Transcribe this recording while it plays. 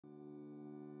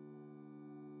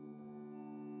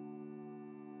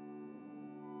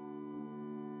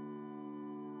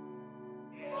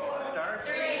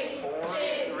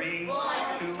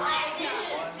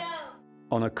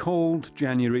On a cold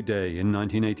January day in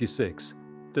 1986,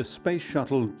 the Space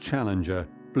Shuttle Challenger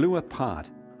blew apart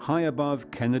high above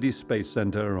Kennedy Space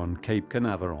Center on Cape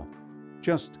Canaveral,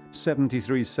 just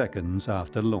 73 seconds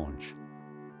after launch.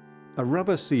 A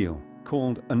rubber seal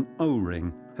called an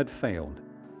O-ring had failed,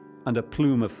 and a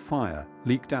plume of fire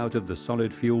leaked out of the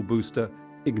solid fuel booster,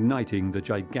 igniting the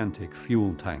gigantic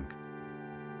fuel tank.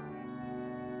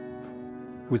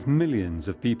 With millions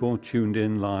of people tuned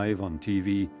in live on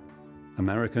TV,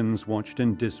 Americans watched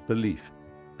in disbelief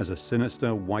as a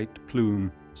sinister white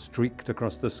plume streaked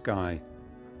across the sky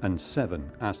and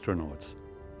 7 astronauts,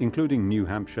 including New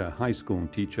Hampshire high school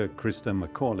teacher Krista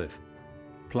McAuliffe,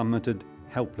 plummeted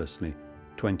helplessly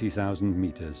 20,000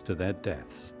 meters to their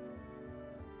deaths.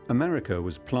 America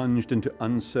was plunged into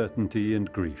uncertainty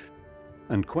and grief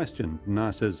and questioned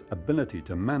NASA's ability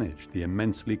to manage the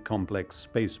immensely complex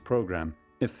space program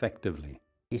effectively.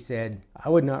 He said, "I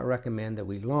would not recommend that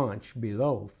we launch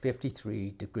below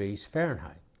 53 degrees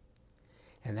Fahrenheit."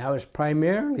 And that was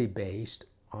primarily based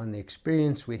on the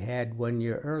experience we'd had 1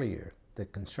 year earlier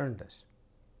that concerned us.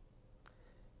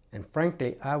 And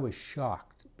frankly, I was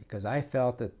shocked because I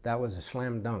felt that that was a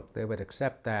slam dunk. They would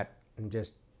accept that and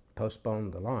just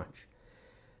postpone the launch.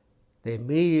 They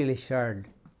immediately started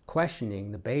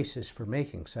questioning the basis for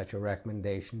making such a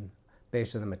recommendation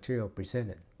based on the material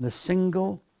presented. The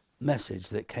single message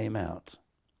that came out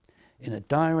in a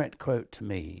direct quote to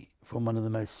me from one of the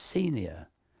most senior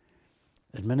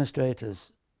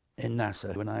administrators in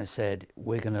NASA when I said,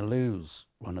 we're going to lose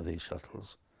one of these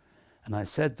shuttles, and I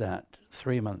said that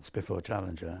 3 months before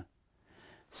Challenger,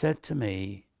 said to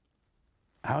me,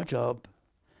 our job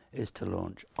is to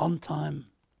launch on time,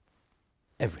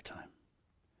 every time.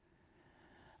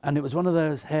 And it was one of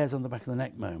those hairs on the back of the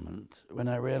neck moment when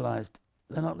I realized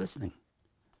they're not listening.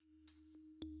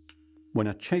 When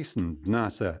a chastened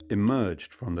NASA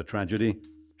emerged from the tragedy,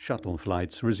 shuttle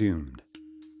flights resumed.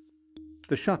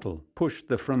 The shuttle pushed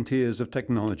the frontiers of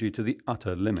technology to the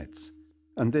utter limits,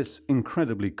 and this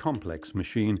incredibly complex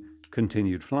machine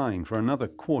continued flying for another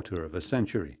quarter of a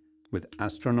century, with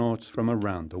astronauts from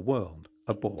around the world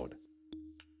aboard.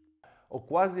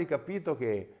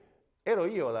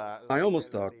 I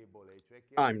almost thought,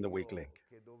 I'm the weak link.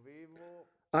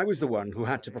 I was the one who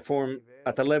had to perform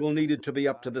at the level needed to be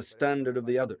up to the standard of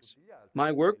the others.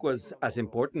 My work was as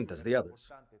important as the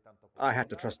others. I had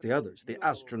to trust the others, the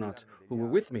astronauts who were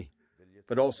with me,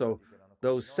 but also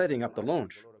those setting up the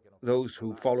launch, those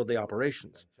who followed the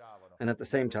operations. And at the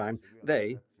same time,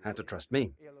 they had to trust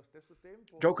me.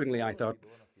 Jokingly, I thought,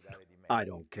 I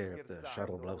don't care if the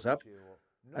shuttle blows up,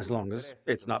 as long as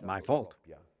it's not my fault.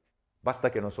 Basta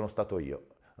che non sono stato io.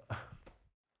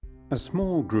 A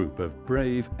small group of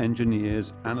brave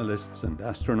engineers, analysts, and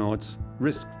astronauts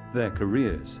risked their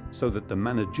careers so that the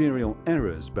managerial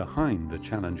errors behind the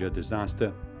Challenger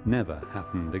disaster never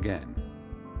happened again.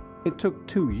 It took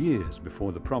 2 years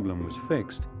before the problem was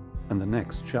fixed and the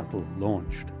next shuttle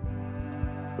launched.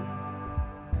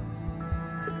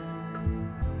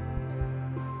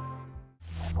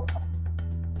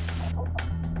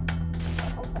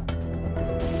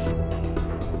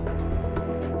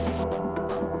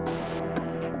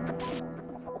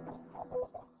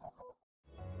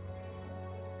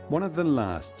 One of the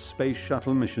last space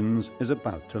shuttle missions is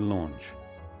about to launch.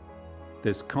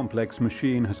 This complex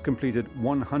machine has completed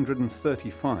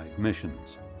 135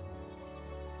 missions.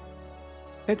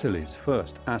 Italy's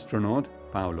first astronaut,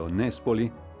 Paolo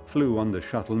Nespoli, flew on the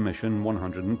shuttle mission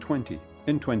 120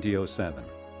 in 2007.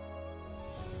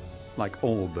 Like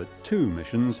all but 2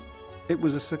 missions, it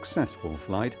was a successful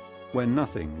flight where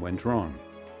nothing went wrong.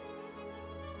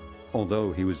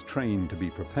 Although he was trained to be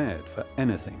prepared for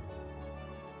anything.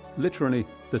 Literally,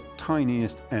 the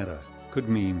tiniest error could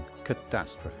mean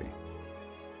catastrophe.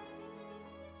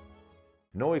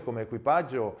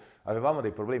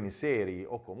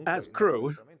 As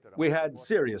crew, we had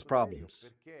serious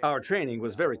problems. Our training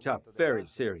was very tough, very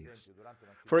serious.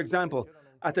 For example,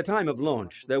 at the time of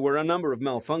launch, there were a number of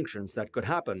malfunctions that could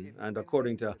happen, and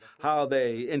according to how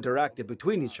they interacted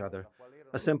between each other,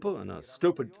 a simple and a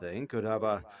stupid thing could have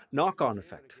a knock-on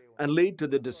effect and lead to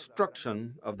the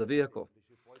destruction of the vehicle.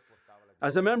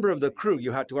 As a member of the crew,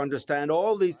 you had to understand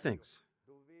all these things.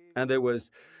 And there was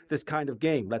this kind of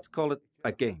game, let's call it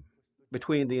a game,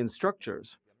 between the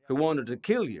instructors who wanted to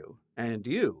kill you and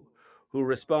you, who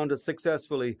responded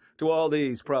successfully to all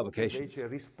these provocations.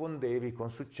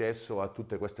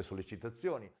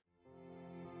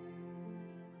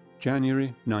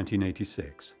 January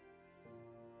 1986.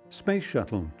 Space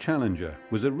Shuttle Challenger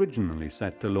was originally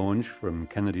set to launch from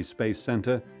Kennedy Space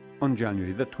Center on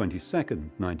January the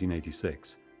 22nd,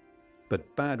 1986.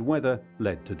 but bad weather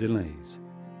led to delays.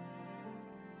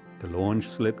 The launch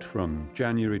slipped from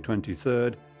January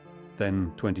 23rd,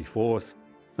 then 24th,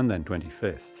 and then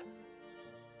 25th.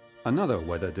 Another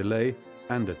weather delay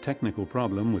and a technical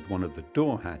problem with one of the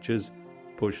door hatches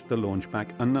pushed the launch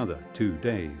back another 2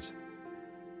 days.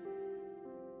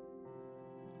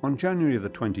 On January the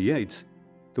 28th,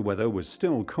 the weather was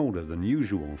still colder than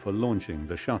usual for launching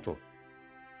the shuttle.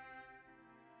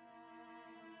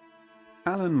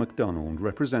 Alan MacDonald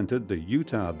represented the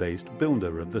Utah-based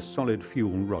builder of the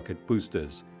solid-fuel rocket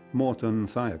boosters, Morton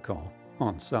Thiokol,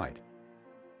 on site.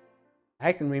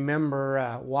 I can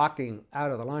remember walking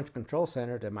out of the Launch Control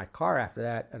Center to my car after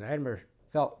that, and I never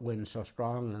felt wind so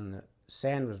strong, and the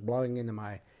sand was blowing into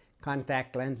my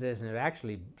contact lenses, and it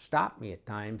actually stopped me at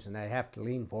times, and I'd have to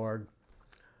lean forward.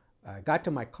 I got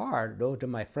to my car, drove to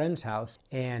my friend's house,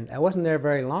 and I wasn't there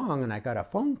very long, and I got a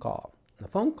phone call. The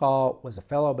phone call was a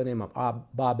fellow by the name of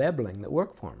Bob Ebling that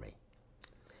worked for me.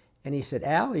 And he said,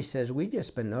 Al, he says, we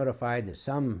just been notified that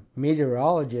some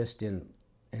meteorologist in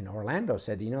Orlando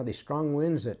said, you know, these strong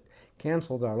winds that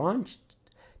canceled our launch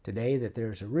today, that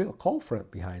there's a real cold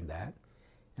front behind that.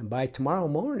 And by tomorrow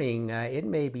morning, it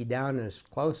may be down as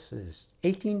close as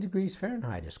 18 degrees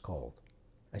Fahrenheit as cold.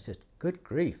 I said, good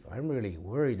grief, I'm really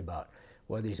worried about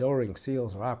whether these O-ring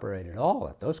seals will operate at all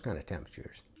at those kind of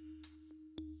temperatures.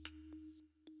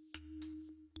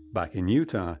 Back in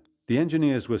Utah, the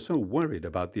engineers were so worried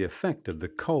about the effect of the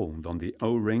cold on the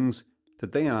O-rings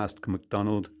that they asked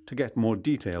MacDonald to get more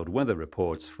detailed weather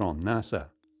reports from NASA.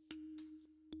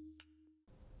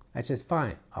 I said,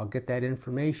 fine, I'll get that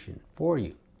information for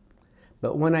you.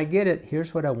 But when I get it,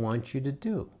 here's what I want you to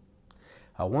do.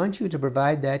 I want you to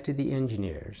provide that to the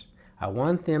engineers. I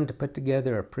want them to put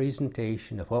together a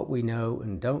presentation of what we know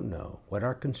and don't know, what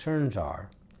our concerns are.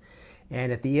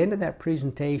 And at the end of that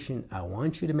presentation, I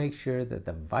want you to make sure that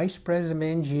the Vice President of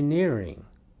Engineering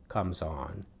comes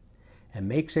on and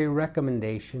makes a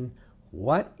recommendation.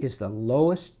 What is the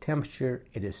lowest temperature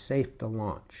it is safe to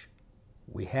launch?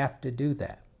 We have to do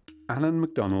that. Alan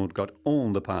MacDonald got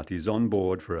all the parties on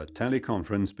board for a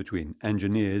teleconference between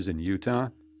engineers in Utah,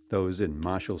 those in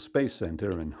Marshall Space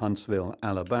Center in Huntsville,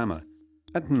 Alabama,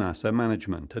 and NASA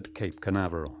management at Cape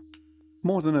Canaveral.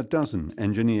 More than a dozen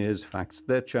engineers faxed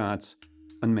their charts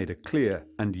and made a clear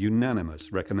and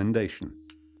unanimous recommendation.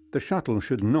 The shuttle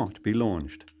should not be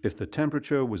launched if the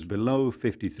temperature was below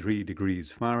 53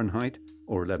 degrees Fahrenheit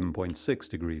or 11.6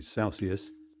 degrees Celsius,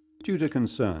 due to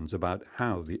concerns about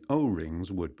how the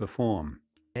O-rings would perform.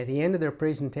 At the end of their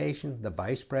presentation, the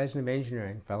Vice President of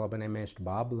Engineering, a fellow by the name of Mr.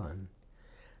 Bob Lund,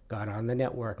 got on the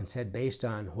network and said, based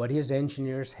on what his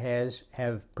engineers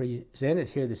have presented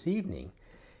here this evening,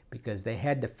 because they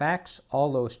had to fax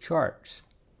all those charts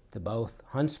to both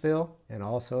Huntsville and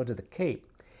also to the Cape,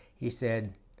 he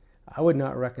said, I would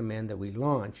not recommend that we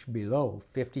launch below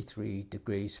 53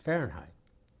 degrees Fahrenheit.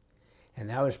 And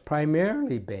that was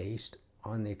primarily based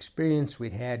on the experience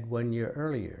we'd had 1 year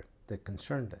earlier that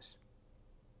concerned us.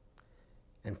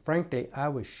 And frankly, I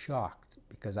was shocked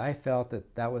because I felt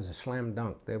that that was a slam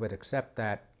dunk. They would accept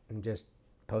that and just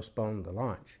postpone the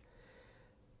launch.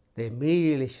 They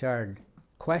immediately started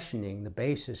questioning the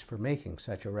basis for making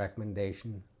such a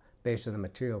recommendation based on the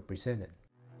material presented.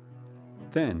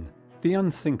 Then, the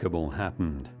unthinkable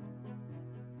happened.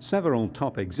 Several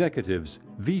top executives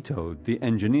vetoed the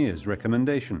engineers'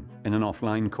 recommendation in an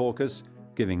offline caucus,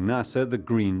 giving NASA the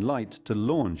green light to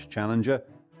launch Challenger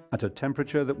at a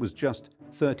temperature that was just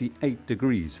 38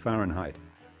 degrees Fahrenheit,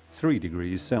 3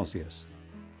 degrees Celsius.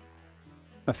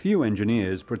 A few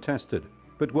engineers protested,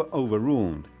 but were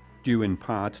overruled, due in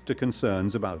part to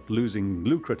concerns about losing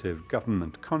lucrative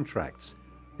government contracts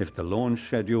if the launch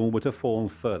schedule were to fall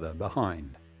further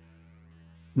behind.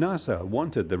 NASA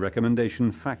wanted the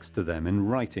recommendation faxed to them in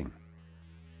writing.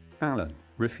 Alan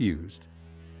refused.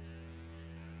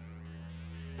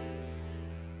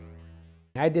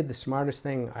 I did the smartest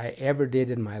thing I ever did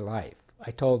in my life.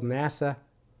 I told NASA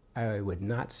I would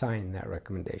not sign that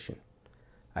recommendation.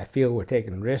 I feel we're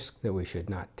taking risks that we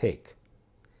should not take.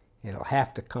 It'll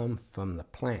have to come from the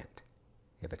plant,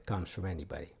 if it comes from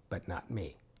anybody, but not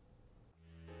me.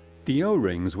 The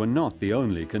O-rings were not the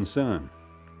only concern.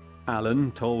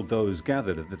 Alan told those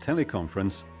gathered at the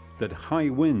teleconference that high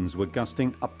winds were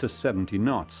gusting up to 70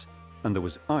 knots and there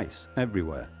was ice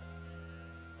everywhere.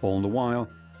 All the while,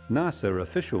 NASA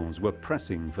officials were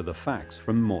pressing for the fax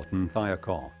from Morton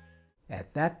Thiokol.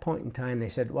 At that point in time, they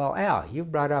said, well, Al,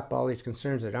 you've brought up all these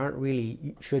concerns that aren't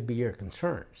really should be your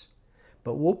concerns,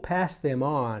 but we'll pass them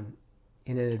on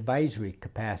in an advisory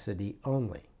capacity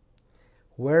only.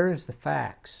 Where is the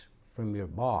fax from your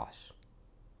boss?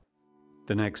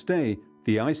 The next day,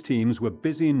 the ice teams were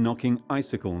busy knocking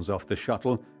icicles off the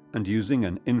shuttle and using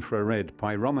an infrared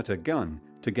pyrometer gun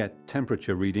to get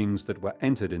temperature readings that were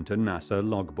entered into NASA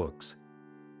logbooks.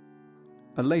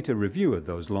 A later review of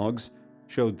those logs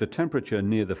showed the temperature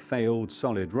near the failed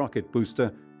solid rocket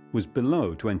booster was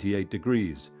below 28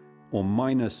 degrees, or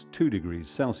 -2 degrees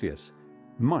Celsius,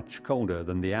 much colder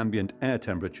than the ambient air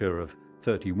temperature of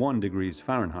 31 degrees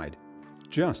Fahrenheit,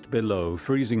 just below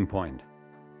freezing point.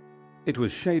 It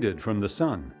was shaded from the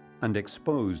sun and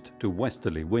exposed to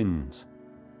westerly winds.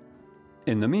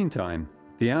 In the meantime,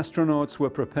 the astronauts were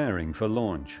preparing for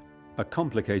launch, a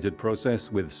complicated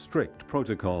process with strict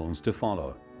protocols to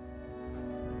follow.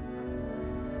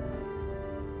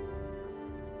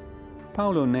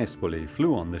 Paolo Nespoli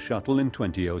flew on the shuttle in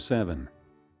 2007.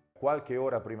 Qualche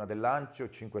ora prima del lancio,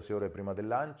 5-6 ore prima del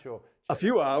lancio. A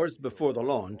few hours before the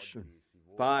launch,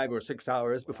 5 or 6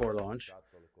 hours before launch,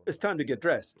 it's time to get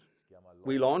dressed.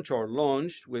 We launch or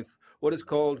launched with what is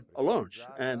called a launch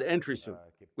and entry suit,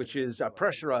 which is a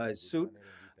pressurized suit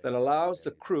that allows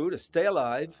the crew to stay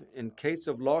alive in case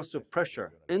of loss of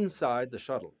pressure inside the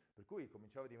shuttle.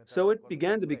 So it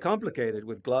began to be complicated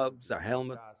with gloves, a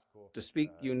helmet. To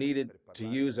speak, you needed to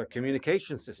use a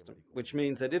communication system, which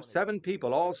means that if 7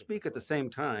 people all speak at the same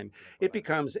time, it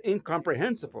becomes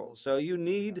incomprehensible. So you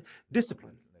need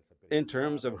discipline in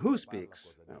terms of who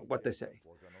speaks, what they say.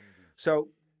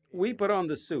 So we put on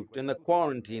the suit in the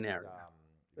quarantine area.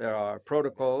 There are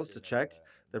protocols to check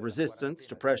the resistance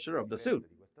to pressure of the suit.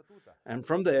 And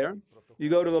from there, you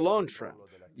go to the launch ramp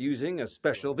using a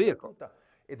special vehicle.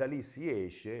 E da lì si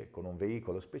esce con un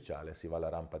veicolo speciale, si va alla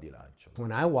rampa di lancio.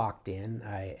 When I walked in,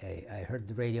 I heard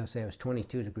the radio say it was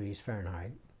 22 degrees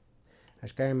Fahrenheit. I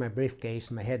was carrying my briefcase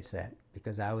and my headset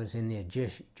because I was in the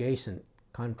adjacent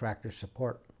contractor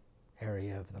support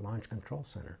area of the Launch Control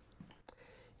Center.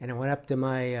 And I went up to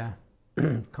my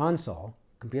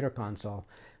computer console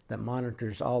that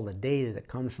monitors all the data that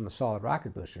comes from the solid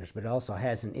rocket boosters, but it also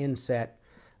has an inset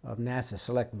of NASA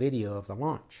Select video of the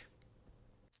launch.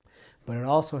 But it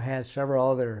also has several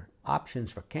other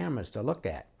options for cameras to look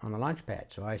at on the launch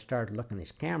pad. So I started looking at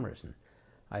these cameras and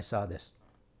I saw this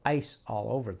ice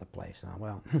all over the place. Now,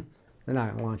 well, they're not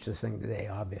going to launch this thing today,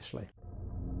 obviously.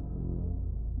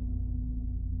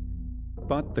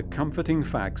 But the comforting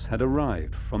facts had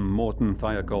arrived from Morton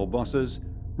Thiokol bosses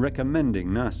recommending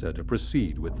NASA to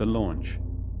proceed with the launch.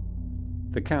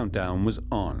 The countdown was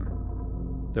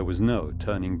on. There was no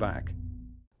turning back.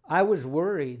 I was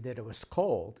worried that it was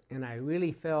cold, and I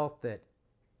really felt that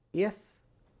if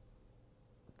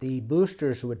the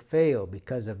boosters would fail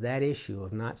because of that issue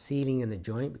of not sealing in the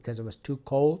joint because it was too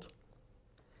cold,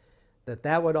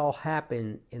 that would all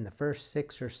happen in the first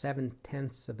 6 or 7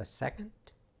 tenths of a second,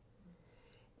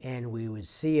 and we would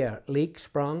see a leak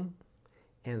sprung,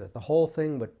 and that the whole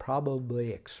thing would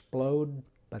probably explode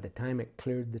by the time it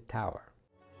cleared the tower.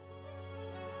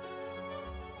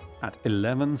 At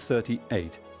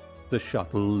 11:38, the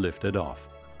shuttle lifted off.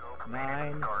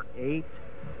 9, 8,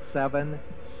 7,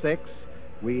 6.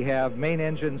 We have main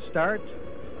engine start.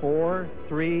 4,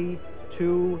 3,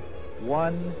 2,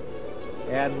 1,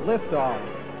 and liftoff.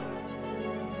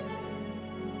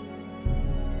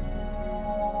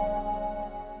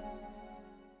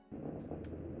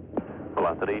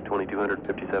 Velocity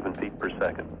 2,257 feet per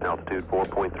second. Altitude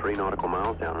 4.3 nautical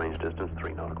miles. Downrange distance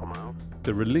 3 nautical miles.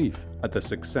 The relief at the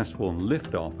successful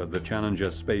liftoff of the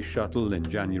Challenger space shuttle in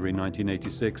January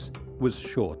 1986 was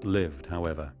short-lived,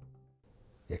 however.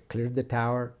 It cleared the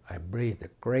tower. I breathed a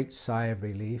great sigh of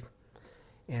relief.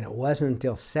 And it wasn't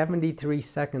until 73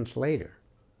 seconds later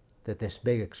that this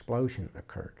big explosion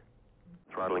occurred.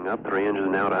 Throttling up, 3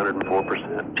 engines now at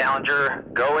 104%. Challenger,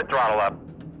 go at throttle up.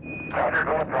 Challenger,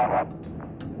 go at throttle up.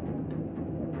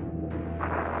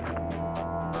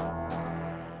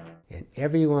 And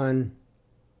everyone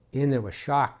in there was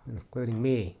shocked, including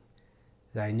me,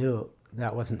 that I knew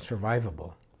that wasn't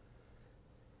survivable.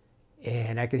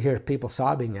 And I could hear people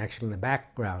sobbing actually in the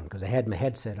background because I had my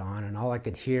headset on, and all I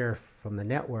could hear from the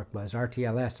network was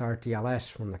RTLS,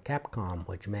 RTLS from the Capcom,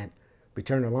 which meant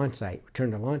return to launch site,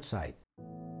 return to launch site.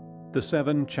 The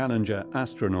 7 Challenger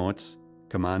astronauts,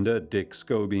 Commander Dick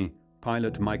Scobie,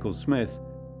 pilot Michael Smith,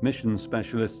 mission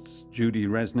specialists Judy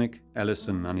Resnick,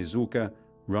 Ellison Anizuka,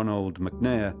 Ronald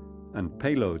McNair, and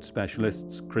payload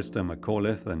specialists Krista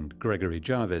McAuliffe and Gregory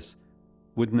Jarvis,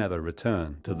 would never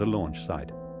return to the launch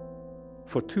site.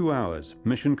 For 2 hours,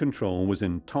 Mission Control was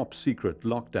in top-secret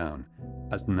lockdown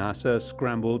as NASA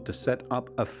scrambled to set up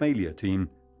a failure team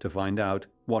to find out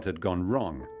what had gone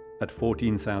wrong at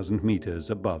 14,000 meters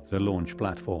above the launch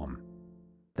platform.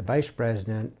 The Vice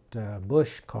President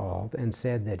Bush called and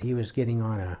said that he was getting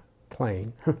on a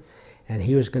plane And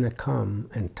he was going to come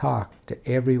and talk to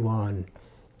everyone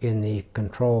in the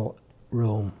control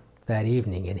room that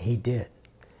evening, and he did.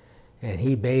 And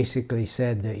he basically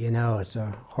said that, you know, it's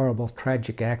a horrible,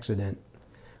 tragic accident.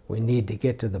 We need to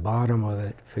get to the bottom of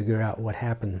it, figure out what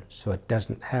happened so it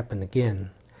doesn't happen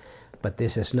again. But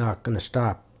this is not going to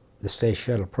stop the Space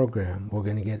Shuttle program. We're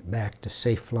going to get back to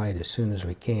safe flight as soon as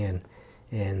we can,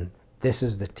 and this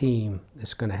is the team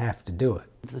that's going to have to do it.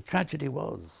 The tragedy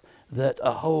was that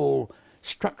a whole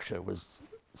structure was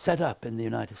set up in the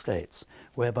United States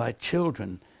whereby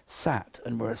children sat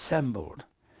and were assembled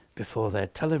before their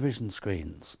television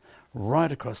screens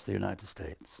right across the United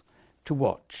States to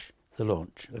watch the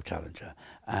launch of Challenger.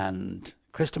 And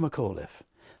Krista McAuliffe,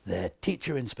 their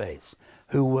teacher in space,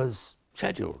 who was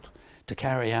scheduled to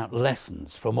carry out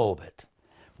lessons from orbit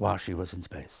while she was in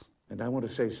space. And I want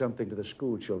to say something to the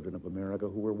school children of America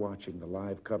who were watching the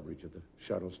live coverage of the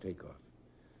shuttle's takeoff.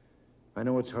 I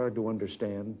know it's hard to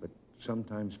understand, but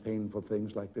sometimes painful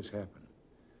things like this happen.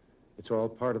 It's all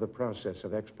part of the process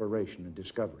of exploration and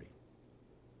discovery.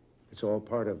 It's all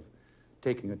part of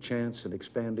taking a chance and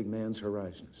expanding man's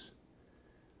horizons.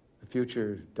 The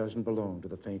future doesn't belong to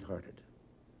the faint-hearted.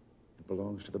 It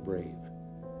belongs to the brave.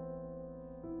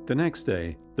 The next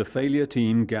day, the failure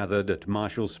team gathered at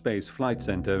Marshall Space Flight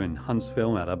Center in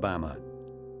Huntsville, Alabama.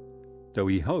 Though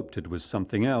he hoped it was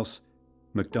something else,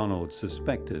 McDonald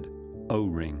suspected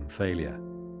O-ring failure.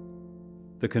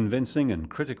 The convincing and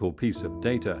critical piece of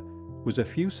data was a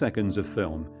few seconds of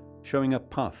film showing a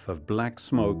puff of black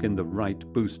smoke in the right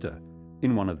booster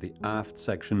in one of the aft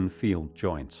section field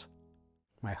joints.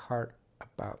 My heart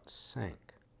about sank.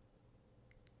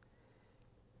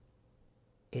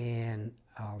 And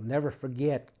I'll never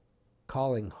forget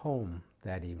calling home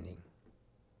that evening,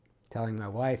 telling my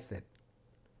wife that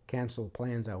canceled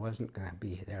plans, I wasn't going to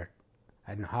be there.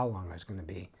 I didn't know how long I was going to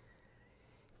be.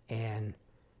 And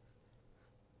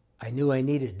I knew I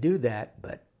needed to do that,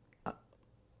 but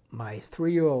my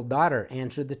 3-year-old daughter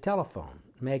answered the telephone,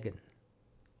 Megan,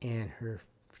 and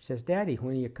she says, "Daddy,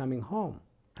 when are you coming home?"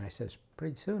 And I says,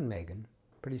 "Pretty soon, Megan,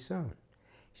 pretty soon."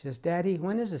 She says, "Daddy,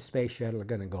 when is the space shuttle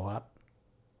going to go up?"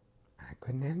 I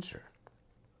couldn't answer,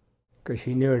 because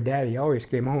she knew her daddy always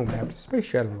came home after the space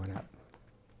shuttle went up.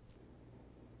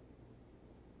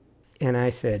 And I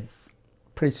said,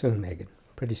 "Pretty soon, Megan,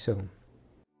 pretty soon."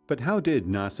 But how did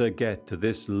NASA get to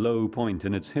this low point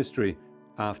in its history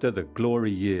after the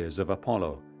glory years of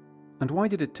Apollo? And why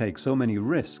did it take so many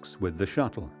risks with the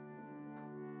shuttle?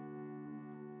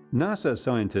 NASA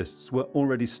scientists were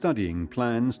already studying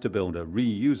plans to build a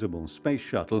reusable space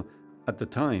shuttle at the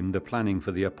time the planning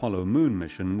for the Apollo moon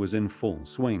mission was in full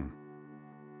swing.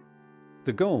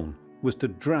 The goal was to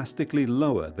drastically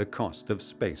lower the cost of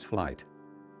space flight.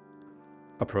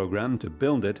 A program to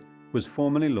build it was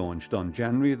formally launched on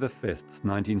January the 5th,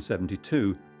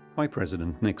 1972 by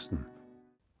President Nixon.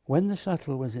 When the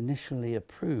shuttle was initially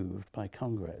approved by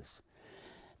Congress,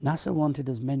 NASA wanted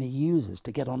as many users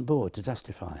to get on board to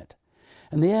justify it.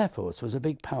 And the Air Force was a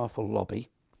big, powerful lobby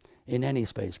in any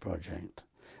space project.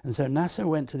 And so NASA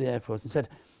went to the Air Force and said,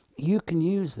 "You can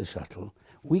use the shuttle.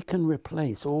 We can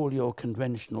replace all your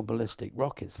conventional ballistic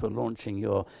rockets for launching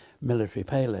your military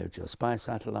payloads, your spy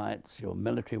satellites, your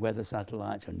military weather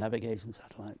satellites, your navigation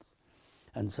satellites,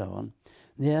 and so on."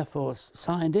 The Air Force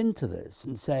signed into this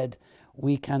and said,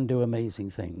 "We can do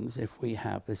amazing things if we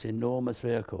have this enormous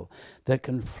vehicle that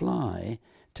can fly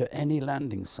to any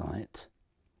landing site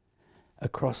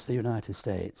across the United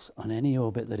States on any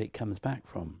orbit that it comes back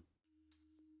from."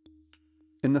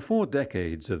 In the 4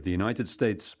 decades of the United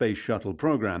States Space Shuttle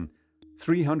program,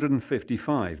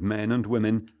 355 men and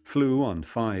women flew on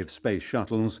 5 space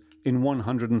shuttles in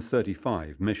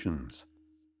 135 missions.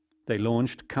 They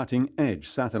launched cutting-edge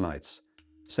satellites,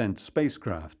 sent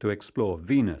spacecraft to explore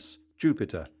Venus,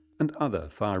 Jupiter, and other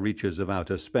far reaches of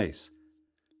outer space,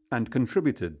 and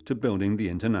contributed to building the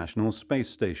International Space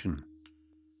Station.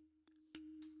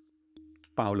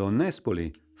 Paolo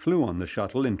Nespoli flew on the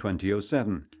shuttle in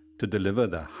 2007 to deliver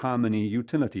the Harmony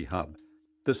Utility Hub,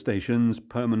 the station's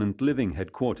permanent living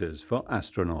headquarters for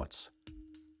astronauts.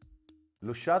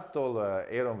 The shuttle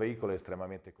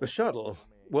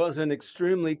was an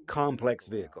extremely complex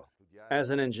vehicle.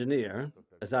 As an engineer,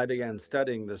 as I began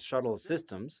studying the shuttle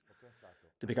systems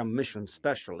to become a mission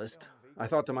specialist, I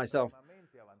thought to myself,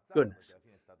 goodness,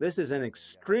 this is an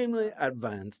extremely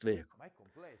advanced vehicle.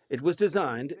 It was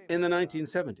designed in the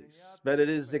 1970s, but it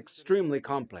is extremely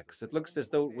complex. It looks as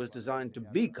though it was designed to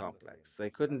be complex. They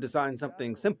couldn't design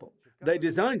something simple. They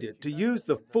designed it to use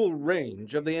the full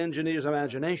range of the engineer's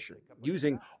imagination,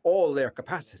 using all their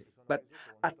capacity. But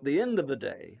at the end of the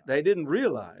day, they didn't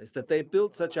realize that they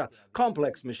built such a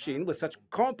complex machine with such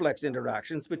complex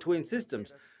interactions between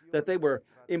systems that they were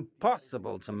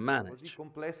impossible to manage.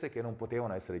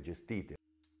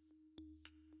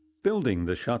 Building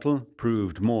the shuttle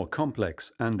proved more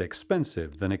complex and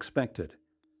expensive than expected.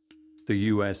 The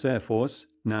US Air Force,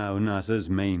 now NASA's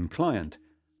main client,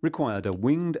 required a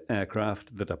winged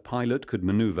aircraft that a pilot could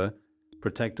maneuver,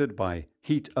 protected by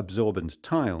heat-absorbent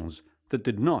tiles that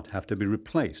did not have to be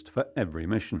replaced for every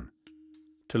mission.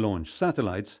 To launch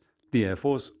satellites, the Air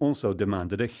Force also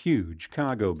demanded a huge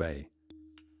cargo bay.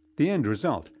 The end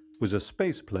result was a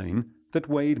spaceplane that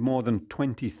weighed more than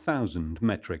 20,000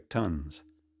 metric tons.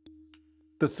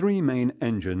 The three main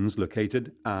engines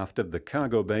located aft of the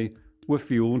cargo bay were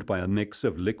fueled by a mix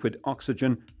of liquid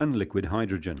oxygen and liquid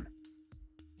hydrogen.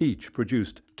 Each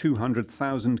produced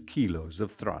 200,000 kilos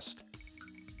of thrust.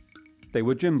 They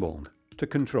were gimbaled to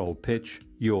control pitch,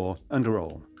 yaw, and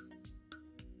roll.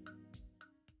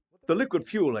 The liquid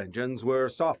fuel engines were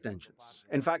soft engines.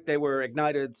 In fact, they were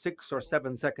ignited 6 or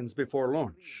 7 seconds before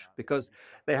launch because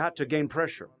they had to gain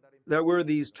pressure. There were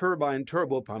these turbine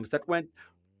turbo pumps that went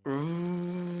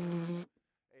and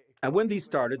when these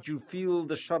started, you'd feel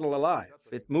the shuttle alive.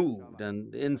 It moved,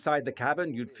 and inside the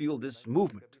cabin, you'd feel this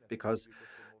movement because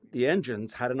the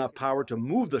engines had enough power to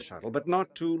move the shuttle, but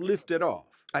not to lift it off.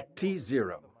 At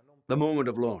T0, the moment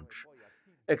of launch,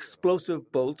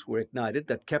 explosive bolts were ignited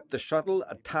that kept the shuttle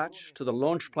attached to the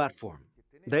launch platform.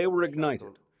 They were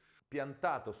ignited. The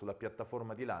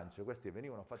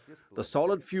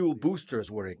solid fuel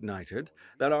boosters were ignited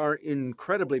that are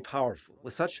incredibly powerful,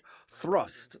 with such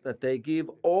thrust that they give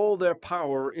all their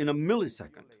power in a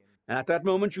millisecond. And at that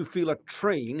moment, you feel a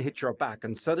train hit your back,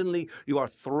 and suddenly you are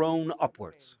thrown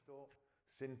upwards.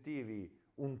 Sentivi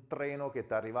un treno che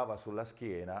ti arrivava sulla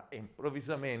schiena e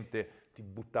improvvisamente ti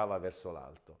buttava verso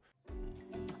l'alto.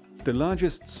 The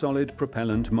largest solid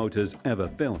propellant motors ever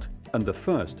built, and the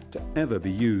first to ever be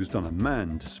used on a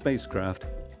manned spacecraft,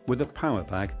 with a power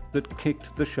pack that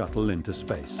kicked the shuttle into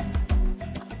space.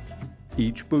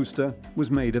 Each booster was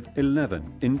made of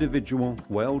 11 individual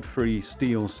weld-free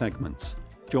steel segments,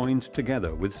 joined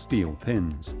together with steel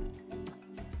pins.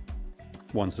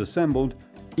 Once assembled,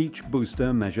 each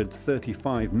booster measured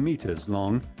 35 meters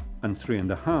long and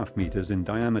 3.5 meters in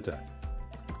diameter.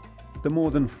 The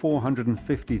more than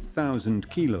 450,000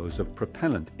 kilos of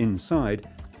propellant inside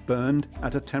burned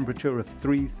at a temperature of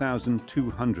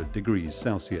 3,200 degrees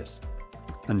Celsius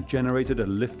and generated a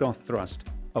liftoff thrust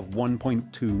of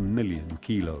 1.2 million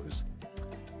kilos.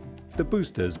 The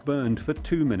boosters burned for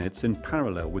 2 minutes in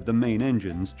parallel with the main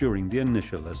engines during the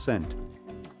initial ascent,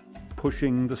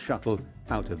 pushing the shuttle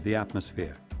out of the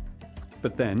atmosphere.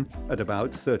 But then, at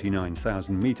about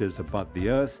 39,000 meters above the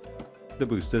Earth, the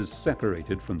boosters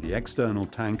separated from the external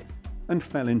tank and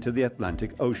fell into the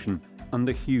Atlantic Ocean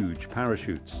under huge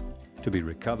parachutes, to be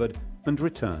recovered and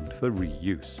returned for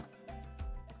reuse.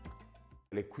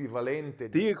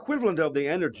 The equivalent of the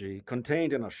energy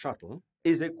contained in a shuttle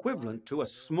is equivalent to a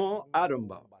small atom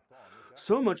bomb,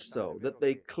 so much so that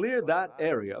they clear that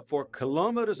area for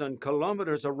kilometers and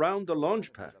kilometers around the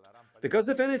launch pad, because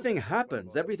if anything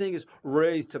happens, everything is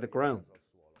razed to the ground.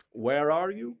 Where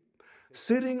are you?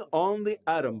 Sitting on the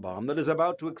atom bomb that is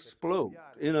about to explode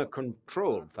in a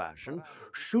controlled fashion,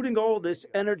 shooting all this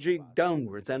energy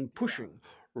downwards and pushing,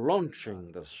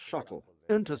 launching the shuttle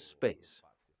into space.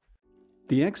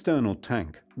 The external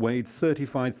tank weighed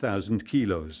 35,000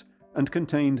 kilos and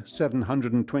contained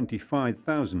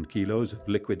 725,000 kilos of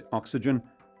liquid oxygen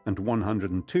and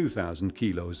 102,000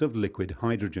 kilos of liquid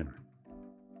hydrogen.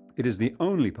 It is the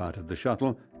only part of the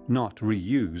shuttle not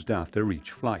reused after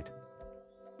each flight.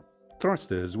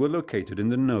 Thrusters were located in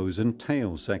the nose and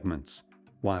tail segments,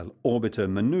 while orbiter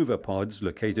maneuver pods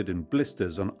located in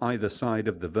blisters on either side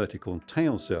of the vertical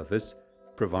tail surface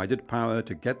provided power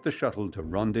to get the shuttle to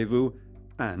rendezvous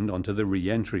and onto the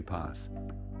re-entry path.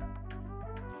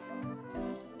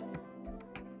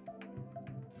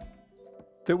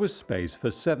 There was space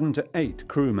for 7 to 8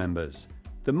 crew members,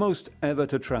 the most ever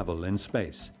to travel in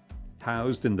space,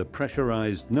 housed in the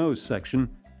pressurized nose section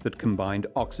that combined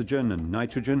oxygen and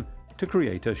nitrogen to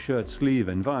create a shirt-sleeve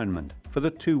environment for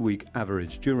the 2-week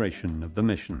average duration of the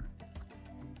mission.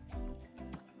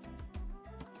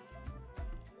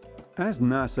 As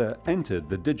NASA entered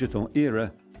the digital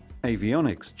era,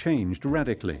 avionics changed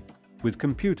radically, with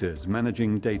computers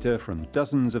managing data from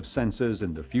dozens of sensors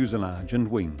in the fuselage and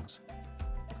wings.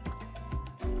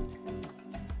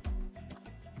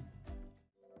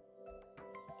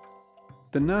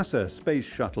 The NASA Space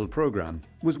Shuttle program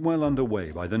was well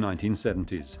underway by the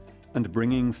 1970s and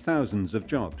bringing thousands of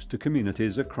jobs to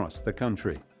communities across the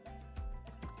country.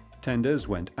 Tenders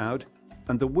went out,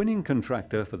 and the winning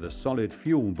contractor for the solid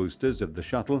fuel boosters of the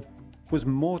shuttle was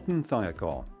Morton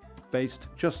Thiokol, based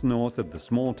just north of the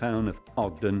small town of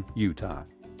Ogden, Utah.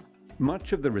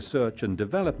 Much of the research and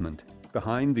development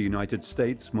behind the United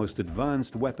States' most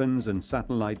advanced weapons and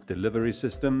satellite delivery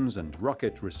systems and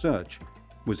rocket research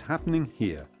was happening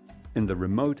here, in the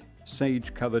remote,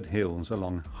 sage-covered hills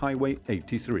along Highway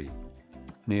 83,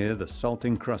 near the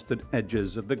salt-encrusted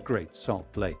edges of the Great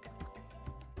Salt Lake.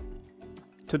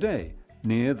 Today,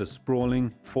 near the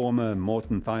sprawling former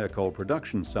Morton Thiokol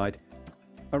production site,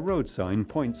 a road sign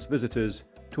points visitors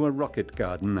to a rocket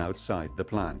garden outside the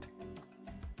plant.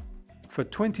 For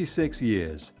 26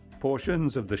 years,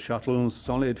 portions of the shuttle's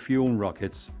solid fuel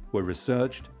rockets were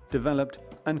researched, developed,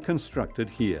 and constructed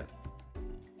here,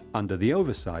 under the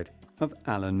oversight of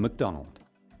Alan McDonald.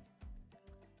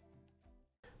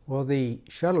 Well, the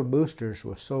shuttle boosters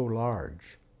were so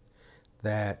large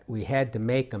that we had to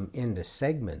make them into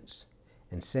segments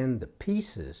and send the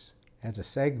pieces as a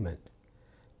segment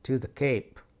to the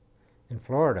Cape in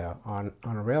Florida on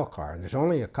a rail car. There's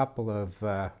only a couple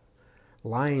of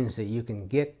lines that you can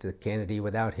get to Kennedy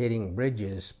without hitting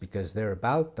bridges because they're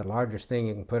about the largest thing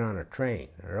you can put on a train.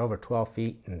 They're over 12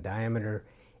 feet in diameter.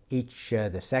 Each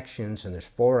the sections, and there's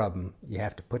 4 of them you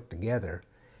have to put together.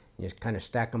 You just kind of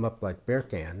stack them up like beer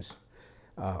cans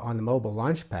on the mobile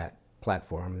launch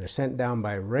platform. They're sent down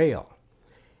by rail.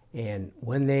 And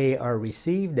when they are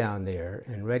received down there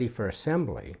and ready for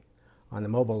assembly on the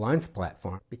mobile launch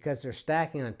platform, because they're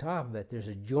stacking on top of it, there's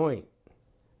a joint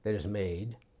that is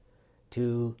made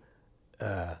to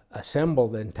assemble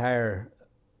the entire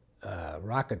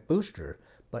rocket booster.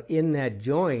 But in that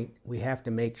joint, we have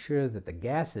to make sure that the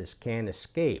gases can't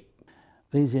escape.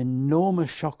 These enormous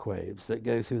shock waves that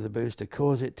go through the booster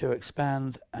cause it to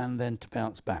expand and then to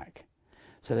bounce back.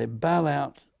 So they bow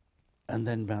out and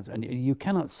then bounce, and you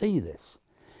cannot see this.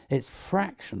 It's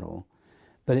fractional,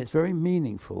 but it's very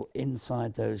meaningful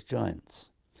inside those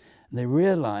joints. And they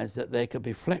realized that there could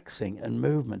be flexing and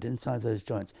movement inside those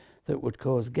joints that would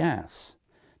cause gas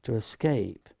to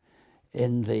escape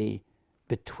in the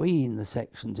between the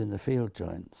sections in the field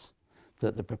joints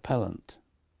that the propellant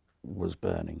was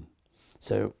burning.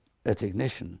 So at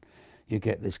ignition, you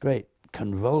get this great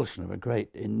convulsion of a great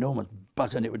enormous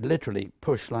button. It would literally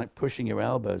push like pushing your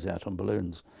elbows out on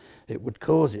balloons. It would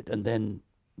cause it, and then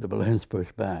the balloons push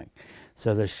back.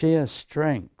 So the sheer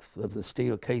strength of the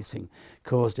steel casing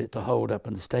caused it to hold up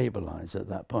and stabilize at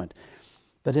that point.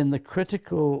 But in the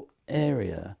critical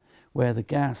area where the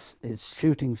gas is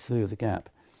shooting through the gap,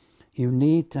 you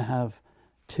need to have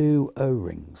 2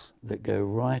 O-rings that go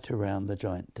right around the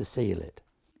joint to seal it.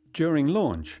 During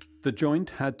launch, the joint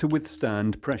had to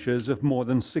withstand pressures of more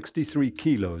than 63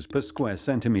 kilos per square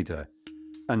centimeter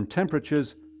and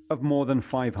temperatures of more than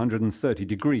 530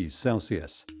 degrees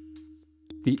Celsius.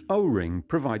 The O-ring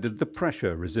provided the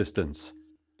pressure resistance,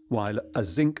 while a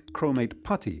zinc chromate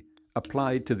putty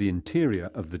applied to the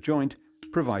interior of the joint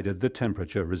provided the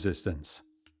temperature resistance.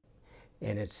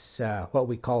 And it's what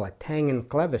we call a tang and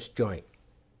clevis joint,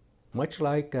 much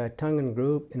like a tongue and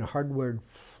groove in a hardwood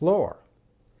floor.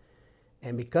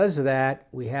 And because of that,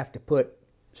 we have to put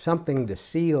something to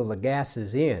seal the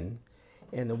gases in.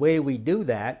 And the way we do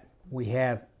that, we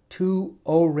have 2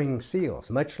 O-ring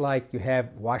seals, much like you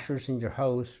have washers in your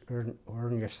hose or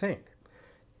in your sink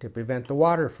to prevent the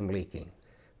water from leaking.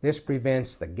 This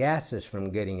prevents the gases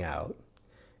from getting out.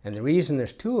 And the reason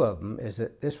there's 2 of them is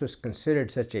that this was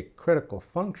considered such a critical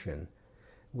function,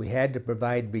 we had to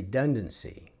provide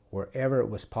redundancy wherever it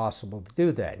was possible to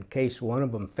do that. In case one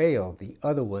of them failed, the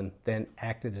other one then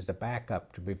acted as a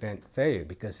backup to prevent failure,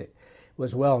 because it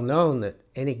was well known that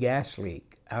any gas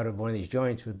leak out of one of these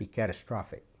joints would be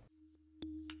catastrophic.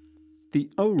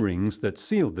 The O-rings that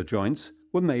sealed the joints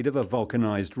were made of a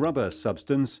vulcanized rubber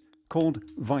substance called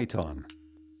Viton.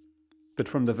 But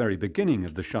from the very beginning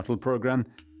of the shuttle program,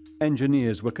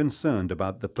 engineers were concerned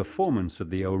about the performance of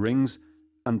the O-rings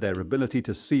and their ability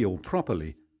to seal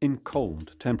properly in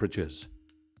cold temperatures.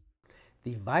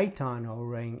 The Viton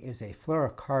O-ring is a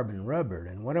fluorocarbon rubber,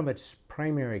 and one of its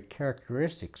primary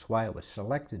characteristics, why it was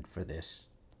selected for this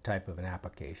type of an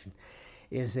application,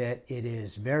 is that it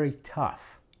is very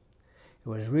tough. It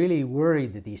was really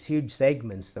worried that these huge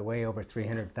segments that weigh over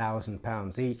 300,000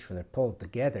 pounds each, when they're pulled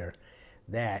together,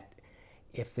 that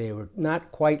if they were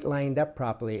not quite lined up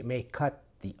properly, it may cut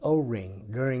the O-ring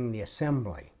during the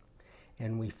assembly.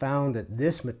 And we found that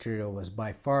this material was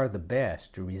by far the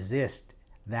best to resist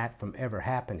that from ever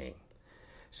happening.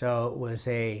 So it was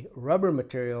a rubber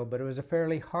material, but it was a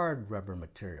fairly hard rubber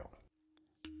material.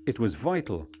 It was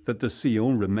vital that the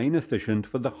seal remain efficient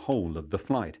for the whole of the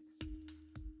flight.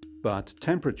 But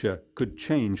temperature could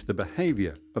change the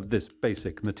behavior of this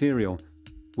basic material,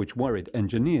 which worried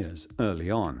engineers early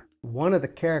on. One of the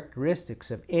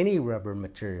characteristics of any rubber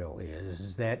material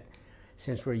is that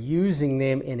since we're using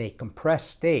them in a compressed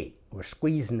state, we're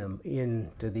squeezing them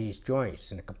into these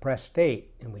joints in a compressed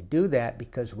state, and we do that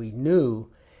because we knew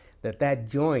that that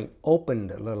joint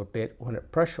opened a little bit when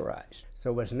it pressurized. So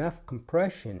there was enough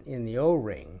compression in the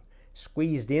O-ring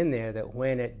squeezed in there that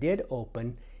when it did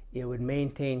open, it would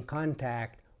maintain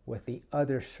contact with the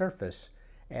other surface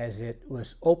as it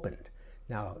was opened.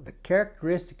 Now, the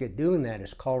characteristic of doing that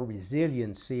is called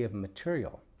resiliency of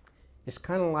material. It's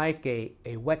kind of like a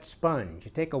wet sponge.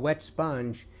 You take a wet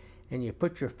sponge and you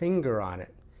put your finger on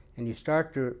it and you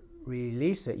start to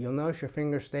release it. You'll notice your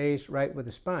finger stays right with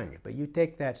the sponge, but you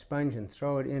take that sponge and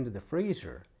throw it into the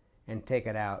freezer and take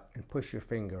it out and push your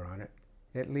finger on it.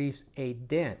 It leaves a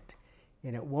dent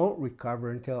and it won't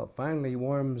recover until it finally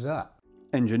warms up.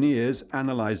 Engineers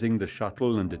analyzing the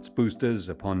shuttle and its boosters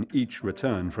upon each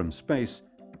return from space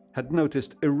had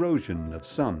noticed erosion of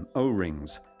some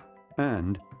O-rings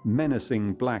and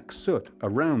menacing black soot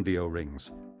around the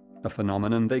O-rings, a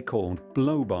phenomenon they called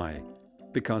blow-by,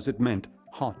 because it meant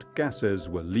hot gases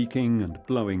were leaking and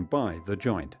blowing by the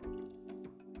joint.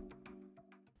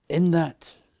 In that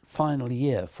final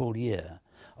year, full year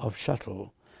of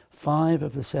shuttle, 5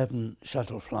 of the 7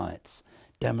 shuttle flights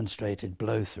demonstrated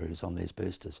blow-throughs on these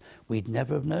boosters. We'd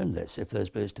never have known this if those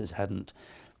boosters hadn't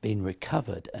been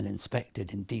recovered and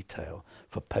inspected in detail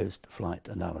for post-flight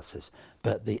analysis.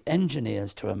 But the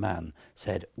engineers to a man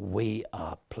said, we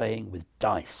are playing with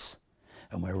dice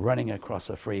and we're running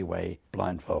across a freeway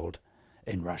blindfold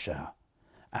in rush hour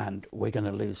and we're going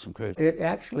to lose some crew. It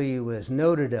actually was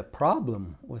noted a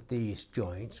problem with these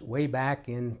joints way back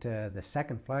into the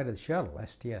second flight of the shuttle,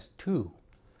 STS-2,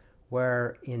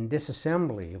 where in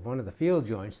disassembly of one of the field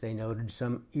joints they noted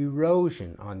some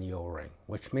erosion on the O-ring,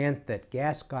 which meant that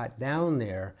gas got down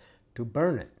there to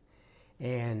burn it.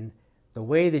 And the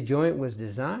way the joint was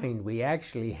designed, we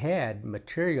actually had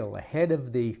material ahead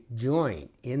of the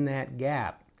joint in that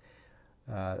gap.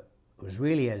 It was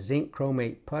really a zinc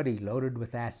chromate putty loaded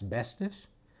with asbestos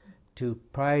to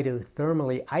try to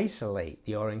thermally isolate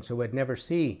the O-ring so we'd never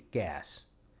see gas.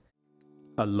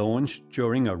 A launch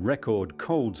during a record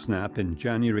cold snap in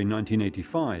January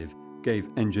 1985 gave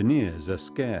engineers a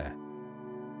scare.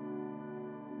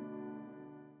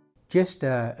 Just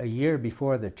a year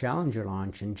before the Challenger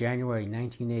launch in January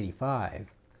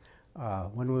 1985,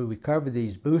 when we recover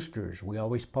these boosters, we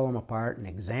always pull them apart and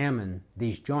examine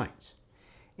these joints.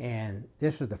 And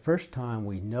this was the first time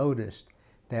we noticed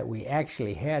that we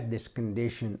actually had this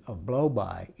condition of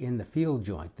blow-by in the field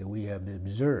joint that we had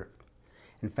observed.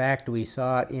 In fact, we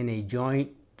saw it in a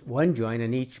joint, one joint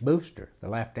in each booster, the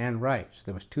left and right. So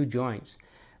there was 2 joints,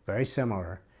 very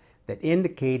similar, that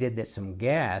indicated that some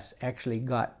gas actually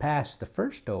got past the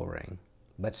first O-ring,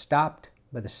 but stopped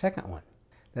by the second one.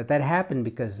 That happened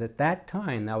because at that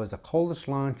time, that was the coldest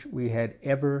launch we had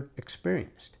ever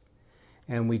experienced.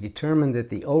 And we determined that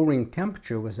the O-ring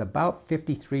temperature was about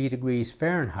 53 degrees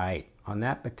Fahrenheit on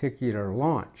that particular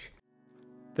launch.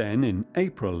 Then, in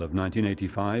April of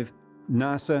 1985,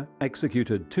 NASA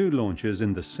executed 2 launches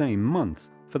in the same month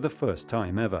for the first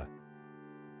time ever.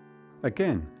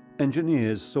 Again,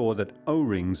 engineers saw that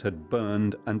O-rings had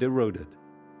burned and eroded.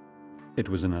 It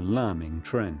was an alarming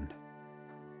trend.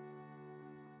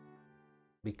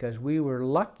 Because we were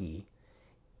lucky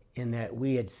in that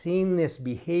we had seen this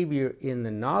behavior in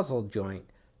the nozzle joint,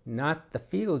 not the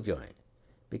field joint.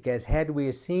 Because had we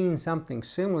seen something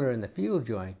similar in the field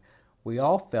joint, we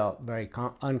all felt very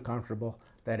uncomfortable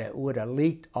that it would have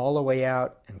leaked all the way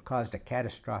out and caused a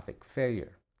catastrophic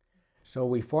failure. So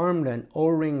we formed an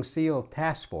O-ring seal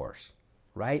task force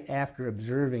right after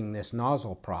observing this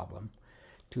nozzle problem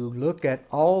to look at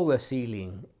all the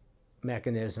sealing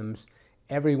mechanisms,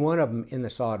 every one of them in the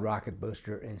solid rocket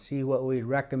booster, and see what we'd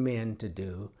recommend to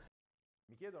do.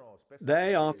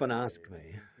 They often ask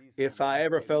me if I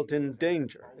ever felt in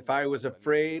danger, if I was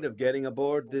afraid of getting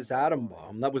aboard this atom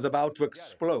bomb that was about to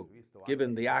explode,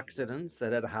 given the accidents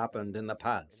that had happened in the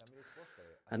past.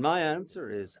 And my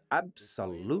answer is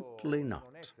absolutely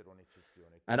not.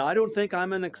 And I don't think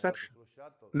I'm an exception.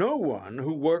 No one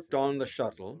who worked on the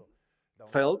shuttle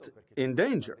felt in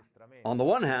danger. On the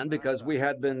one hand, because we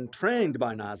had been trained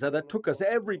by NASA that took us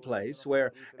every place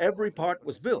where every part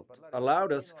was built,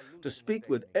 allowed us to speak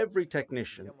with every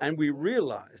technician, and we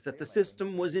realized that the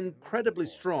system was incredibly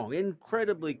strong,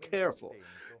 incredibly careful.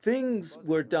 Things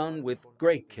were done with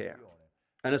great care.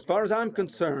 And as far as I'm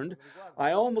concerned,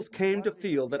 I almost came to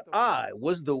feel that I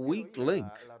was the weak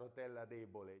link.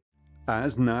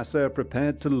 As NASA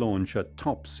prepared to launch a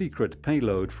top-secret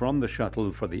payload from the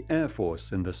shuttle for the Air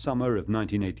Force in the summer of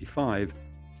 1985,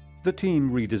 the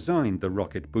team redesigned the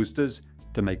rocket boosters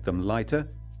to make them lighter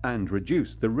and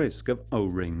reduce the risk of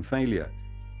O-ring failure,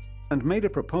 and made a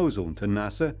proposal to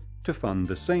NASA to fund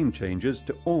the same changes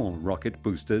to all rocket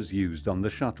boosters used on the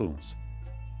shuttles.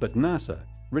 But NASA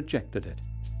rejected it.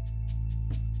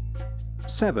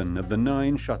 7 of the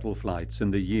 9 shuttle flights in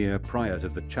the year prior to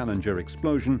the Challenger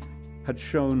explosion had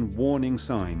shown warning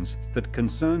signs that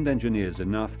concerned engineers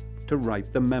enough to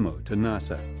write the memo to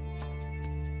NASA.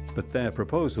 But their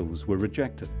proposals were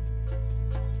rejected.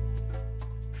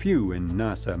 Few in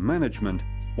NASA management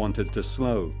wanted to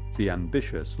slow the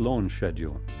ambitious launch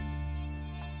schedule.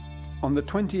 On the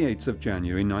 28th of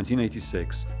January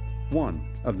 1986, one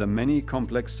of the many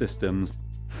complex systems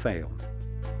failed,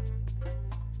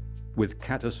 with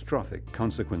catastrophic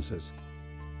consequences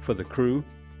for the crew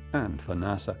and for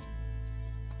NASA.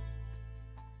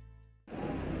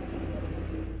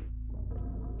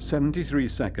 "73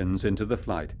 seconds into the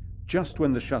flight, just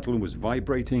when the shuttle was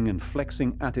vibrating and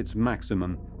flexing at its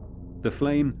maximum, the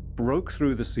flame broke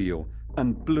through the seal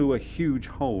and blew a huge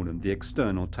hole in the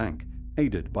external tank,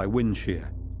 aided by wind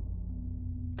shear.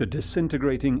 The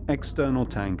disintegrating external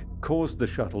tank caused the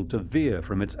shuttle to veer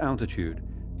from its altitude,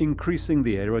 increasing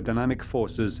the aerodynamic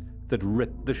forces that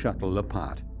ripped the shuttle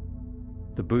apart.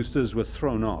 The boosters were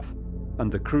thrown off,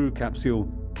 and the crew capsule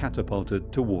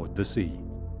catapulted toward the sea."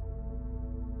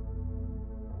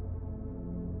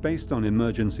 Based on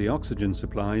emergency oxygen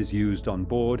supplies used on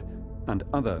board and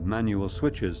other manual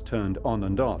switches turned on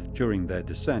and off during their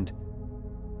descent,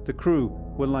 the crew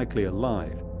were likely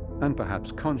alive and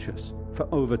perhaps conscious for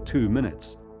over 2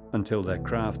 minutes until their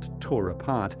craft tore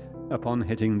apart upon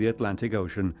hitting the Atlantic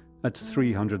Ocean at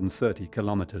 330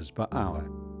 kilometers per hour.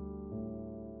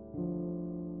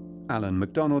 Alan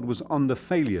MacDonald was on the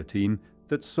failure team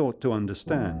that sought to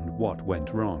understand what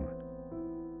went wrong.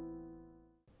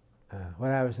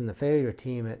 When I was in the failure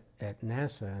team at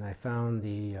NASA, and I found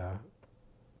the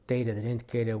data that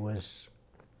indicated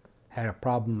had a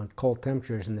problem with cold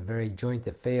temperatures in the very joint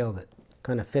that failed that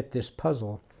kind of fit this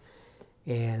puzzle.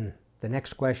 And the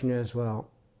next question is, well,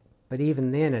 but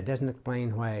even then it doesn't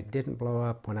explain why it didn't blow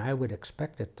up when I would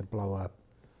expect it to blow up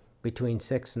between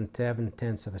 6 and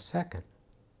 7/10 of a second.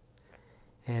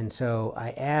 And so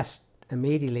I asked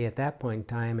immediately at that point in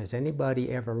time, has anybody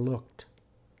ever looked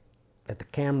at the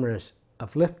cameras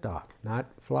of liftoff, not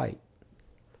flight?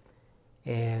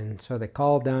 And so they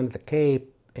called down to the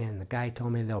Cape, and the guy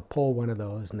told me they'll pull one of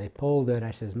those, and they pulled it. I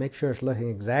says, make sure it's looking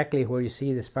exactly where you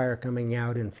see this fire coming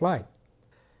out in flight.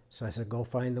 So I said, go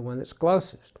find the one that's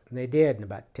closest. And they did, and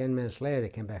about 10 minutes later they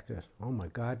came back to us, oh my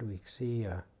God, we see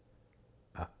a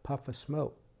puff of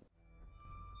smoke.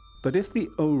 But if the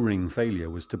O-ring failure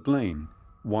was to blame,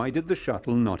 why did the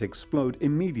shuttle not explode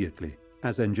immediately,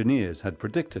 as engineers had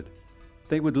predicted?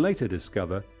 They would later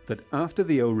discover that after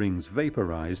the O-rings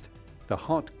vaporized, the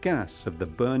hot gas of the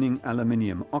burning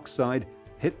aluminium oxide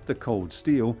hit the cold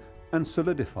steel and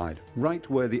solidified right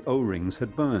where the O-rings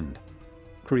had burned,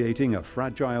 creating a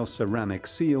fragile ceramic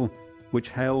seal which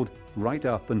held right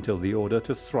up until the order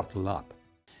to throttle up.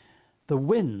 The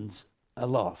winds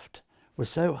aloft were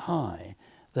so high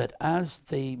that as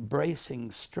the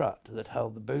bracing strut that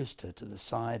held the booster to the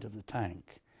side of the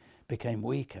tank became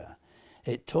weaker,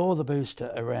 it tore the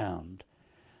booster around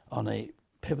on a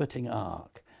pivoting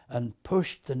arc and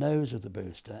pushed the nose of the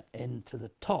booster into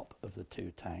the top of the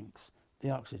 2 tanks,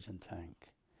 the oxygen tank.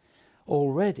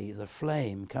 Already the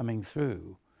flame coming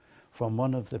through from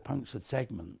one of the punctured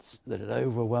segments that had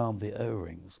overwhelmed the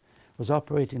O-rings was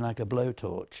operating like a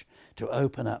blowtorch to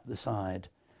open up the side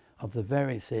of the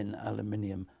very thin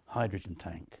aluminium hydrogen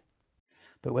tank.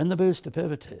 But when the booster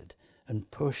pivoted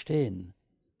and pushed in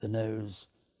the nose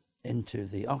into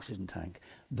the oxygen tank,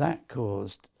 that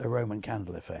caused a Roman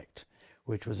candle effect,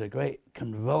 which was a great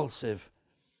convulsive,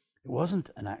 it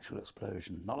wasn't an actual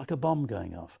explosion, not like a bomb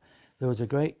going off. There was a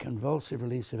great convulsive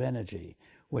release of energy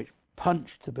which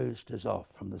punched the boosters off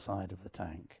from the side of the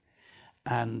tank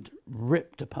and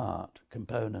ripped apart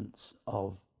components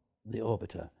of the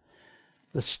orbiter.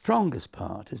 The strongest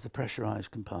part is the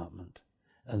pressurized compartment,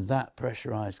 and that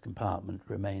pressurized compartment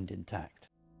remained intact.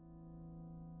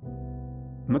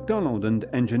 MacDonald and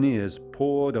engineers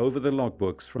pored over the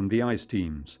logbooks from the ice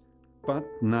teams, but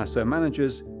NASA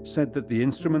managers said that the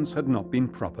instruments had not been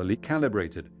properly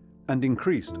calibrated and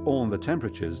increased all the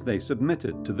temperatures they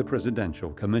submitted to the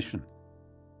Presidential Commission.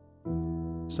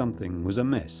 Something was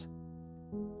amiss.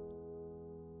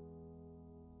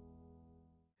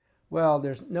 Well,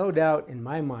 there's no doubt in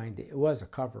my mind it was a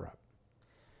cover-up.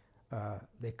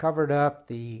 They covered up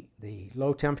the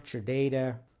low temperature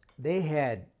data. They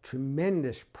had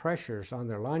tremendous pressures on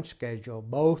their launch schedule,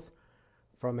 both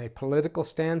from a political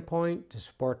standpoint to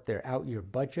support their out-year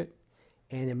budget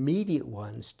and immediate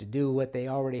ones to do what they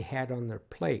already had on their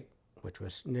plate, which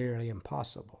was nearly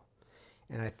impossible.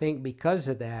 And I think because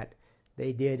of that,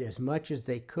 they did as much as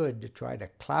they could to try to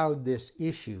cloud this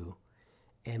issue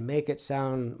and make it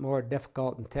sound more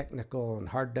difficult and technical and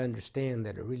hard to understand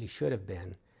than it really should have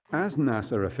been. As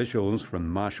NASA officials from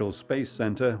Marshall Space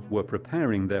Center were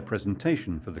preparing their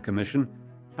presentation for the commission,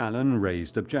 Alan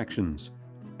raised objections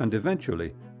and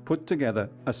eventually put together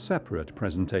a separate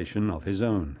presentation of his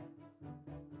own.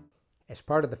 As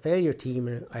part of the failure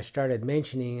team, I started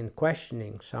mentioning and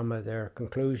questioning some of their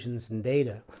conclusions and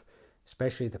data,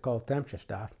 especially the cold temperature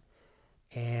stuff,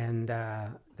 and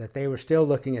that they were still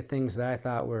looking at things that I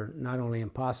thought were not only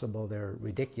impossible, they're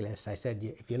ridiculous. I said,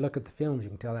 if you look at the films, you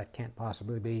can tell that can't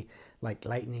possibly be, like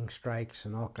lightning strikes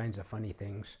and all kinds of funny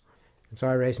things. And so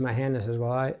I raised my hand and said,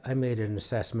 well, I made an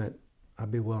assessment.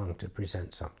 I'd be willing to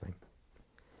present something.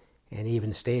 And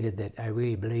even stated that I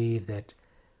really believe that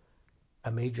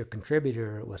a major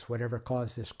contributor was whatever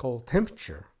caused this cold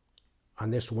temperature on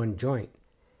this one joint.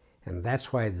 And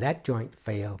that's why that joint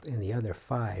failed and the other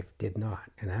 5 did not.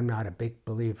 And I'm not a big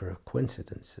believer of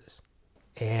coincidences.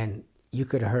 And you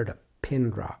could have heard a pin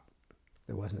drop.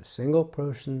 There wasn't a single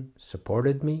person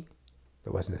supported me.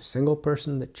 There wasn't a single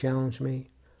person that challenged me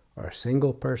or a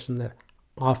single person that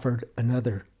offered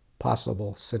another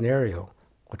possible scenario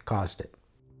what caused it.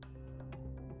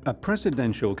 A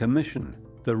presidential commission,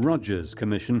 the Rogers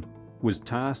Commission, was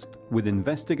tasked with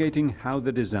investigating how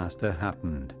the disaster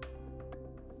happened.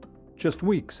 Just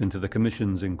weeks into the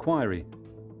commission's inquiry,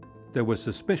 there were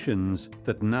suspicions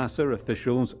that NASA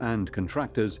officials and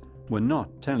contractors were not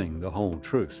telling the whole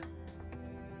truth.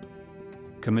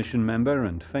 Commission member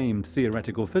and famed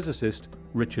theoretical physicist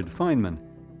Richard Feynman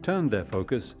turned their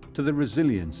focus to the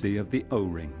resiliency of the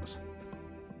O-rings.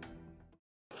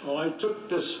 Well, I took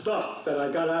this stuff that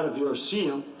I got out of your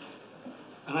seal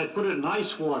and I put it in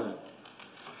ice water.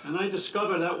 And I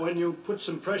discovered that when you put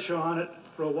some pressure on it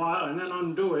for a while and then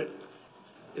undo it,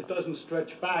 it doesn't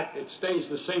stretch back, it stays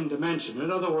the same dimension.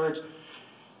 In other words,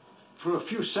 for a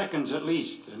few seconds at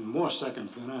least, and more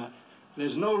seconds than that,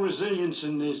 there's no resilience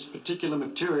in this particular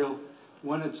material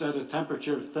when it's at a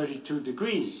temperature of 32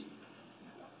 degrees.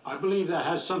 I believe that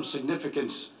has some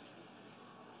significance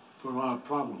for our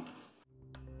problem.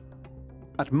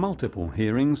 At multiple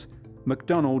hearings,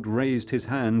 MacDonald raised his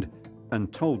hand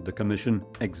and told the commission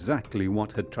exactly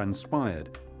what had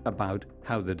transpired about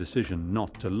how the decision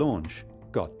not to launch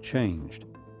got changed.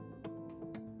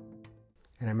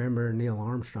 And I remember Neil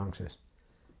Armstrong says,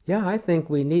 yeah, I think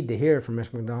we need to hear from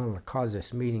Mr. MacDonald to cause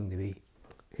this meeting to be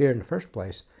here in the first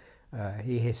place.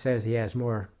 He says he has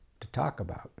more to talk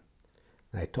about.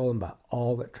 And I told him about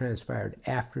all that transpired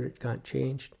after it got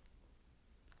changed.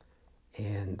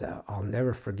 And I'll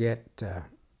never forget,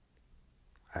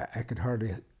 I could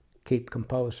hardly keep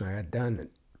composed, so I had done it.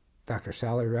 Dr.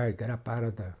 Sally Ride got up out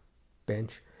of the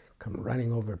bench, come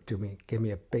running over to me, gave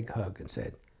me a big hug and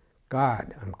said,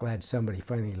 God, I'm glad somebody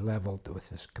finally leveled with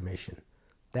this commission.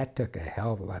 That took a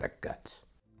hell of a lot of guts.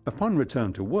 Upon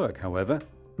return to work, however,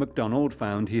 MacDonald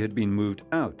found he had been moved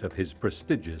out of his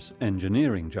prestigious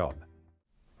engineering job.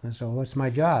 And so what's my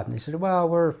job? And they said, well,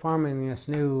 we're forming this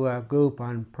new group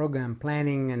on program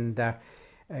planning, and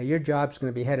your job's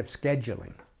going to be head of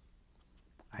scheduling.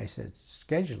 I said,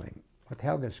 scheduling? What the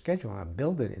hell does schedule? I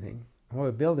build anything. What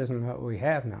we build isn't what we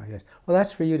have now. He says, well,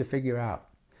 that's for you to figure out.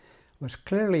 It was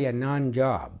clearly a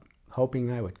non-job, hoping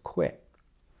I would quit.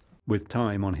 With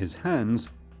time on his hands,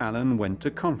 Alan went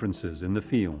to conferences in the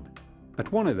field.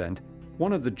 At one event,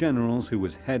 one of the generals who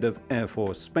was head of Air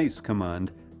Force Space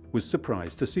Command was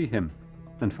surprised to see him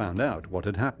and found out what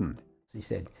had happened. He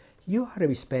said, you ought to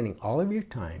be spending all of your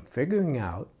time figuring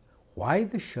out why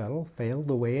the shuttle failed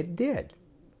the way it did.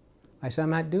 I said, I'm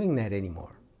not doing that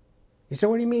anymore. He said,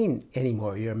 what do you mean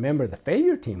anymore? You're a member of the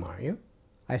failure team, aren't you?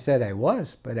 I said, I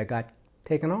was, but I got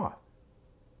taken off.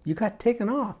 You got taken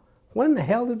off? When the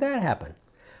hell did that happen?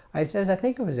 I says, I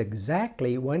think it was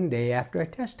exactly one day after I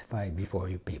testified before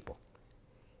you people.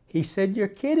 He said, you're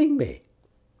kidding me.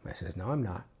 I says, no, I'm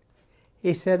not.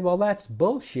 He said, well, that's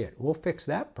bullshit. We'll fix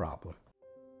that problem.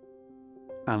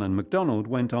 Alan MacDonald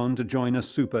went on to join a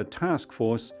super task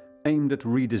force aimed at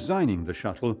redesigning the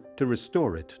shuttle to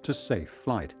restore it to safe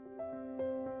flight.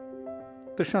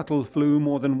 The shuttle flew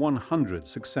more than 100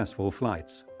 successful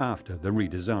flights after the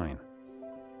redesign.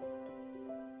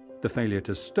 The failure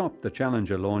to stop the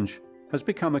Challenger launch has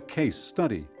become a case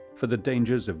study for the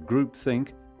dangers of groupthink,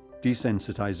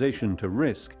 desensitization to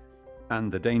risk,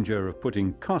 and the danger of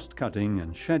putting cost-cutting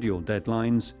and schedule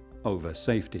deadlines over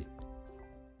safety.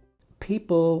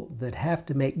 People that have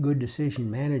to make good decision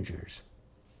managers,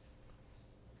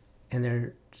 and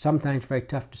they're sometimes very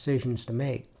tough decisions to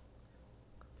make,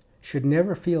 should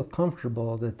never feel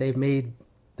comfortable that they've made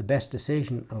the best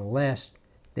decision unless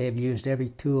they have used every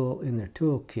tool in their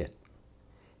toolkit.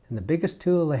 And the biggest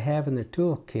tool they have in their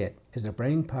toolkit is the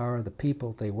brain power of the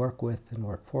people they work with and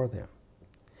work for them.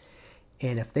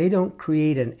 And if they don't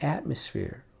create an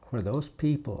atmosphere where those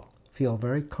people feel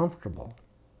very comfortable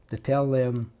to tell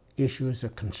them issues or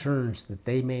concerns that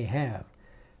they may have,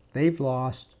 they've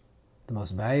lost the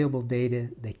most valuable data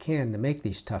they can to make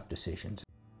these tough decisions.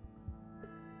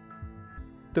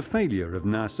 The failure of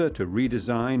NASA to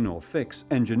redesign or fix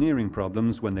engineering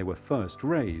problems when they were first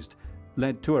raised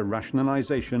led to a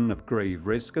rationalization of grave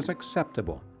risk as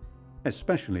acceptable,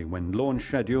 especially when launch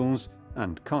schedules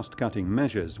and cost-cutting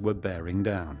measures were bearing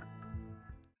down.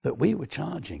 But we were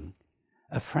charging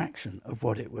a fraction of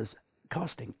what it was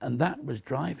costing, and that was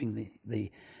driving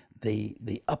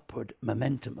the upward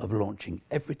momentum of launching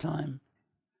every time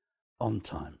on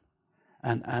time.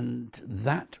 And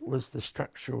that was the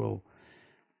structural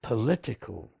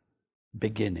political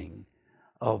beginning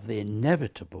of the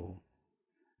inevitable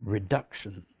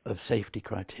reduction of safety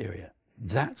criteria.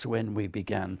 That's when we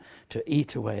began to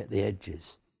eat away at the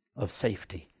edges of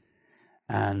safety,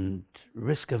 and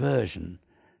risk aversion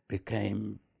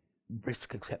became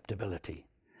risk acceptability.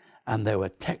 And there were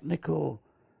technical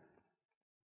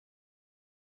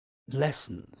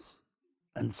lessons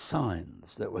and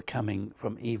signs that were coming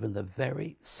from even the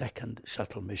very second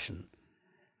shuttle mission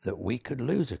that we could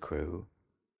lose a crew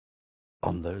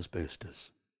on those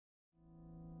boosters.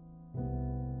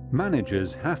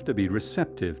 Managers have to be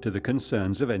receptive to the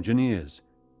concerns of engineers,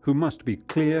 who must be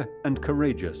clear and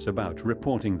courageous about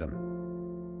reporting them.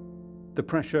 The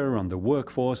pressure on the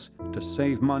workforce to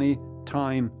save money,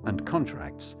 time, and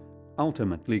contracts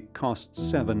ultimately cost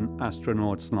 7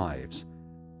 astronauts' lives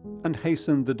and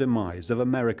hastened the demise of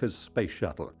America's space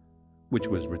shuttle, which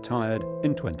was retired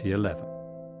in 2011.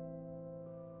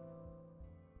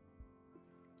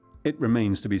 It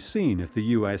remains to be seen if the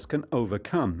US can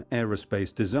overcome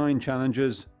aerospace design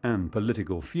challenges and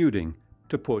political feuding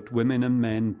to put women and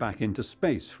men back into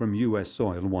space from US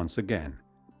soil once again,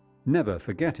 never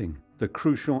forgetting the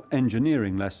crucial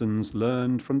engineering lessons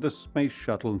learned from the Space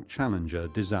Shuttle Challenger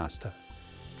disaster.